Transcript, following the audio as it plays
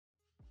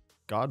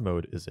God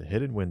Mode is a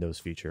hidden Windows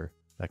feature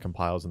that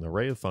compiles an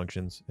array of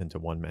functions into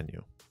one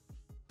menu.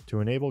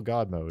 To enable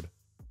God Mode,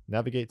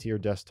 navigate to your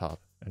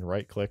desktop and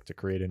right-click to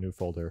create a new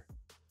folder.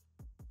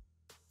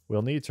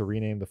 We'll need to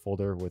rename the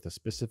folder with a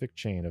specific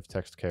chain of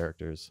text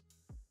characters.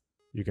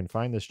 You can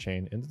find this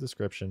chain in the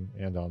description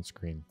and on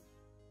screen.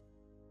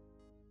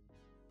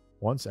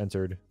 Once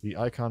entered, the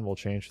icon will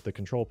change to the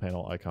control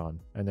panel icon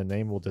and the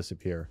name will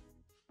disappear.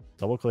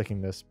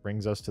 Double-clicking this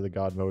brings us to the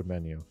God Mode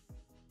menu,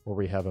 where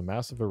we have a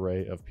massive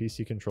array of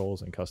PC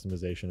controls and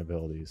customization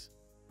abilities.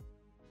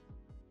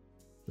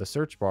 The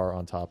search bar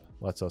on top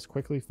lets us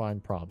quickly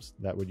find prompts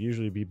that would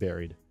usually be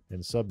buried in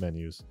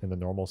submenus in the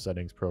normal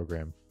settings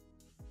program.